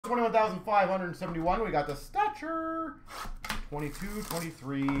21,571. We got the Stature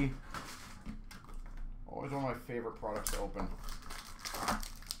 22-23. Always one of my favorite products to open.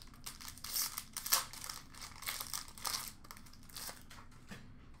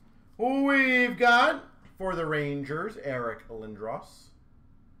 We've got, for the Rangers, Eric Lindros.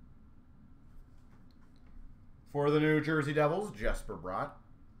 For the New Jersey Devils, Jesper Bratt.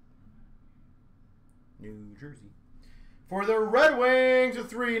 New Jersey. For the Red Wings, a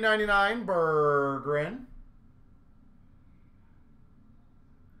 $3.99, Berggren.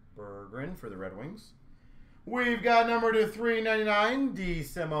 Berggren for the Red Wings. We've got number to $3.99,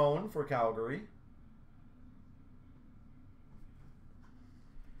 DeSimone for Calgary.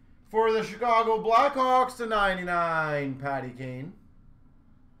 For the Chicago Blackhawks, to $99, Patty Kane.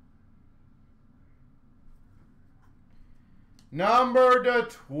 Number to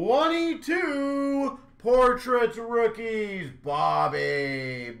 22, Portraits Rookies,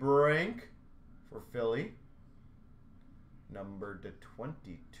 Bobby Brink for Philly. Number to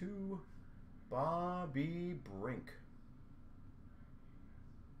 22, Bobby Brink.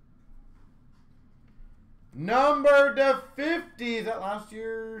 Number to 50, is that last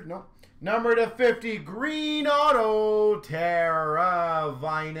year's? No. Number to 50, Green Auto, Tara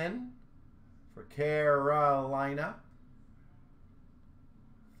Vinen for Carolina.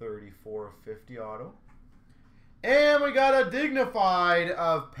 34/50 auto. And we got a dignified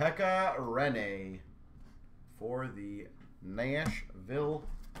of Pekka Rinne for the Nashville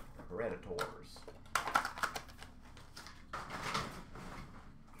Predators.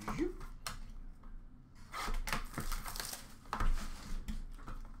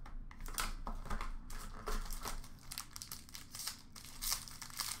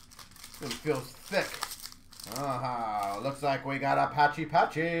 This feels thick. Looks like we got a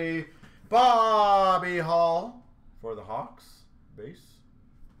patchy Bobby Hall for the Hawks base.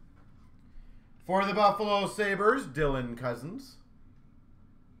 For the Buffalo Sabres, Dylan Cousins.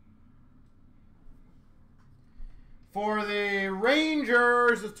 For the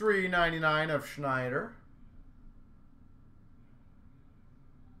Rangers, a $3.99 of Schneider.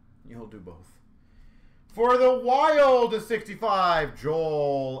 You'll do both. For the Wild, a 65,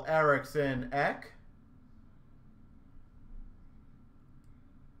 Joel Eriksson Ek.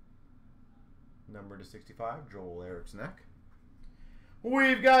 Number to 65, Joel Eriksson Ek.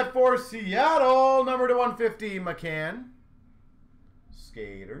 We've got for Seattle, number to 150, McCann.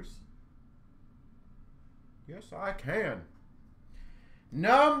 Skaters. Yes, I can.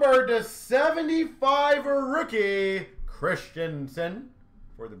 Number to 75, a rookie, Christensen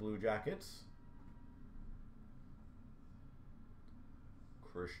for the Blue Jackets.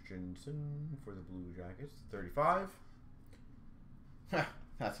 Christensen for the Blue Jackets, 35.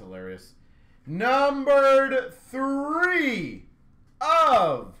 That's hilarious. Numbered 3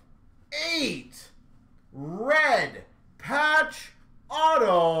 of 8. Red patch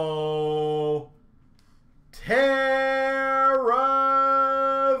auto. Tara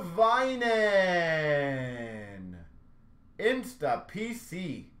Vinen. Insta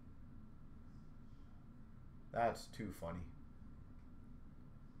PC. That's too funny.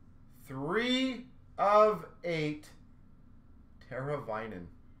 3 of 8. Tara Vinen.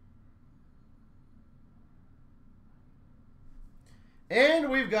 And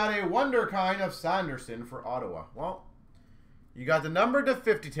we've got a Wonderkind of Sanderson for Ottawa. Well, you got the number to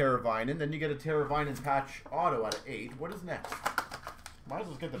 50 Tara Vinen, then you get a Tara Vinen patch auto out of 8. What is next? Might as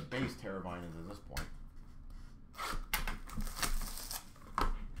well get the base Tara Vinens at this point.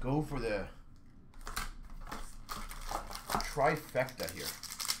 Go for the trifecta here.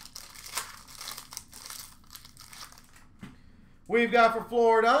 We've got for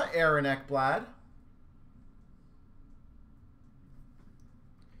Florida, Aaron Ekblad.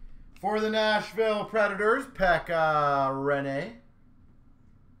 For the Nashville Predators, Pekka Rinne.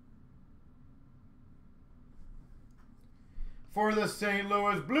 For the St.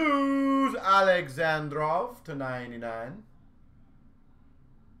 Louis Blues, Alexandrov to 99.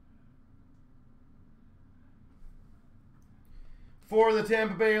 For the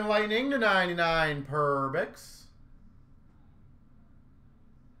Tampa Bay Lightning to 99, Perbix.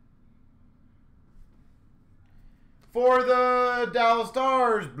 For the Dallas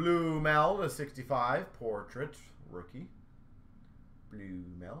Stars, Blue Mel to 65, Portrait rookie. Blue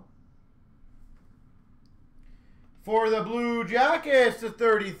Mel. For the Blue Jackets, to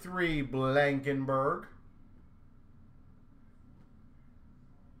 33, Blankenberg.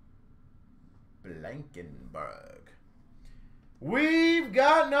 We've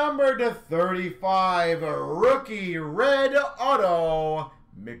got number to 35, a rookie red auto,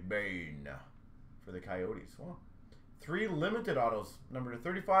 McBain for the Coyotes. Well, 3 limited autos. Number to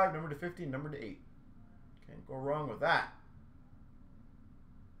 35, number to 50, number to 8. Can't go wrong with that.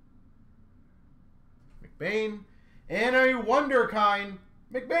 McBain. And a wonder kind,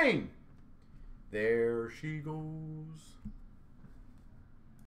 McBain. There she goes.